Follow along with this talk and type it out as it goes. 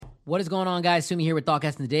What is going on, guys? Sumi here with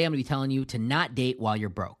Thoughtcast, and today I'm going to be telling you to not date while you're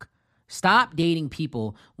broke. Stop dating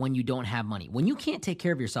people when you don't have money. When you can't take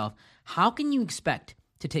care of yourself, how can you expect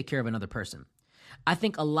to take care of another person? I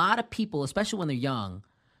think a lot of people, especially when they're young,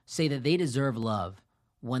 say that they deserve love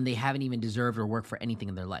when they haven't even deserved or worked for anything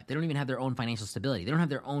in their life. They don't even have their own financial stability. They don't have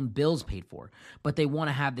their own bills paid for, but they want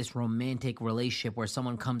to have this romantic relationship where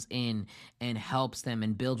someone comes in and helps them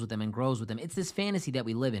and builds with them and grows with them. It's this fantasy that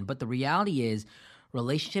we live in, but the reality is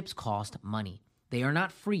relationships cost money. They are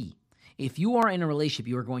not free. If you are in a relationship,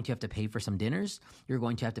 you are going to have to pay for some dinners. You're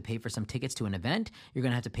going to have to pay for some tickets to an event. You're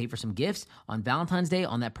going to have to pay for some gifts on Valentine's Day,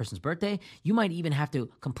 on that person's birthday. You might even have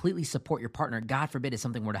to completely support your partner. God forbid if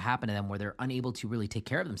something were to happen to them where they're unable to really take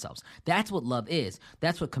care of themselves. That's what love is.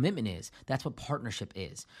 That's what commitment is. That's what partnership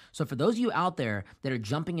is. So for those of you out there that are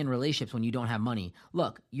jumping in relationships when you don't have money,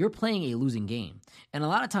 look, you're playing a losing game. And a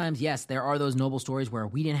lot of times, yes, there are those noble stories where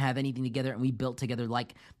we didn't have anything together and we built together.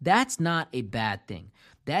 Like, that's not a bad thing.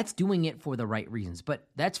 That's doing it for the right reasons, but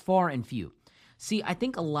that's far and few. See, I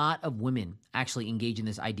think a lot of women actually engage in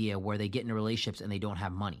this idea where they get into relationships and they don't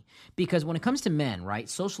have money. Because when it comes to men, right,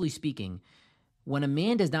 socially speaking, when a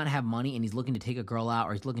man does not have money and he's looking to take a girl out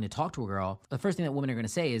or he's looking to talk to a girl, the first thing that women are going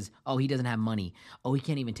to say is, oh, he doesn't have money. Oh, he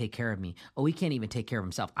can't even take care of me. Oh, he can't even take care of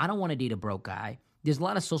himself. I don't want to date a broke guy. There's a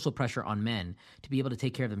lot of social pressure on men to be able to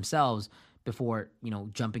take care of themselves before,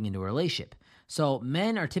 jumping into a relationship. So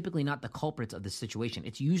men are typically not the culprits of this situation.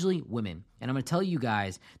 It's usually women. And I'm going to tell you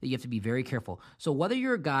guys that you have to be very careful. So whether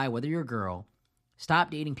you're a guy, whether you're a girl,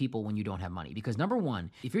 stop dating people when you don't have money. Because number one,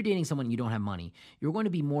 if you're dating someone and you don't have money, you're going to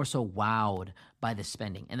be more so wowed by the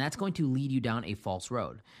spending. And that's going to lead you down a false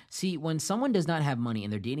road. See, when someone does not have money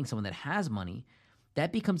and they're dating someone that has money,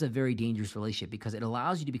 that becomes a very dangerous relationship because it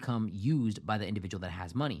allows you to become used by the individual that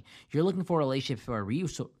has money. You're looking for a relationship for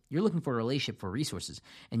resources.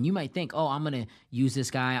 And you might think, oh, I'm going to use this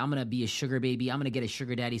guy. I'm going to be a sugar baby. I'm going to get a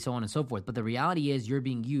sugar daddy, so on and so forth. But the reality is you're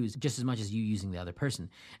being used just as much as you using the other person.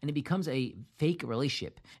 And it becomes a fake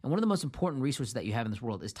relationship. And one of the most important resources that you have in this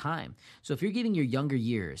world is time. So if you're giving your younger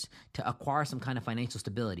years to acquire some kind of financial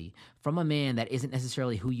stability from a man that isn't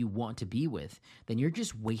necessarily who you want to be with, then you're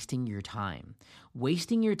just wasting your time.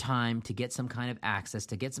 Wasting your time to get some kind of access,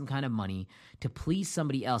 to get some kind of money, to please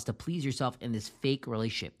somebody else, to please yourself in this fake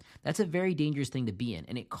relationship. That's a very dangerous thing to be in,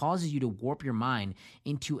 and it causes you to warp your mind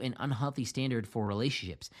into an unhealthy standard for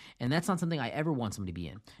relationships, and that's not something I ever want somebody to be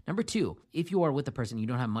in. Number two, if you are with a person, you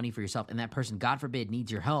don't have money for yourself, and that person, God forbid,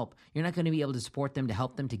 needs your help, you're not going to be able to support them, to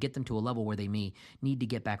help them, to get them to a level where they may need to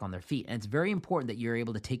get back on their feet, and it's very important that you're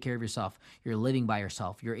able to take care of yourself, you're living by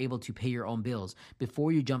yourself, you're able to pay your own bills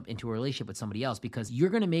before you jump into a relationship with somebody else, because you're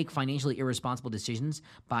going to make financially irresponsible decisions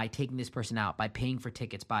by taking this person out, by paying for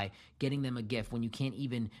tickets, by getting them a gift when you can't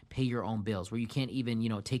even pay your own bills, where you can't even,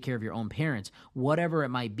 take care of your own parents, whatever it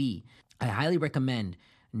might be. I highly recommend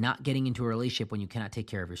not getting into a relationship when you cannot take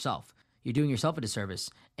care of yourself. You're doing yourself a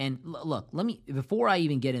disservice. And look, before I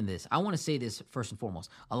even get in this, I want to say this first and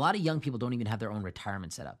foremost. A lot of young people don't even have their own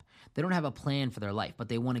retirement set up. They don't have a plan for their life, but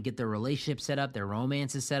they want to get their relationship set up, their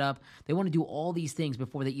romances set up. They want to do all these things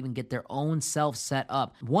before they even get their own self set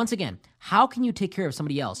up. Once again, how can you take care of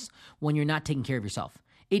somebody else when you're not taking care of yourself?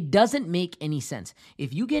 It doesn't make any sense.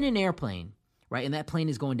 If you get in an airplane, right, and that plane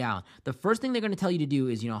is going down, the first thing they're going to tell you to do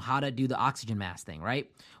is, how to do the oxygen mask thing, right?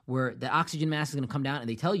 Where the oxygen mask is going to come down and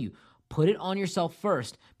they tell you, put it on yourself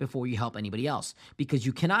first before you help anybody else, because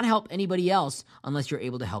you cannot help anybody else unless you're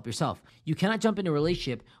able to help yourself. You cannot jump into a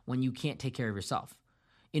relationship when you can't take care of yourself.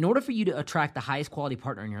 In order for you to attract the highest quality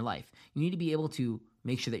partner in your life, you need to be able to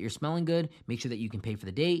make sure that you're smelling good, make sure that you can pay for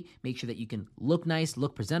the date, make sure that you can look nice,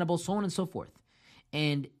 look presentable, so on and so forth.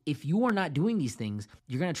 And if you are not doing these things,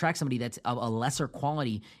 you're going to attract somebody that's of a lesser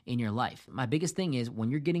quality in your life. My biggest thing is when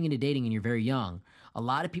you're getting into dating and you're very young, a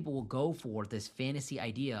lot of people will go for this fantasy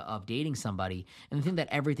idea of dating somebody and think that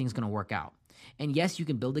everything's going to work out. And yes, you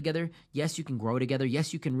can build together. Yes, you can grow together.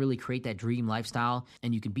 Yes, you can really create that dream lifestyle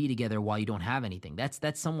and you can be together while you don't have anything.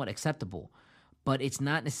 That's somewhat acceptable, but it's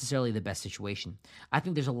not necessarily the best situation. I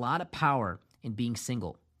think there's a lot of power in being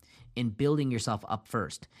single, in building yourself up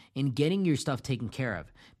first, in getting your stuff taken care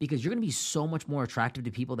of, because you're going to be so much more attractive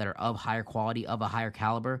to people that are of higher quality, of a higher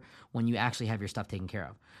caliber, when you actually have your stuff taken care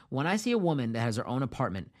of. When I see a woman that has her own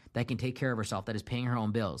apartment, that can take care of herself, that is paying her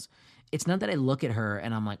own bills, it's not that I look at her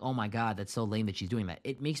and I'm like, oh my God, that's so lame that she's doing that.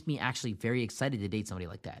 It makes me actually very excited to date somebody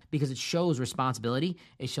like that because it shows responsibility,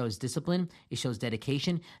 it shows discipline, it shows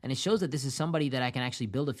dedication, and it shows that this is somebody that I can actually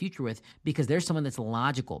build a future with because there's someone that's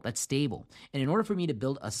logical, that's stable. And in order for me to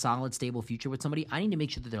build a solid, stable future with somebody, I need to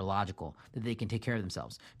make sure that they're logical, that they can take care of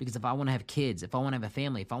themselves. Because if I want to have kids, if I want to have a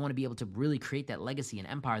family, if I want to be able to really create that legacy and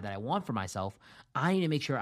empire that I want for myself, I need to make sure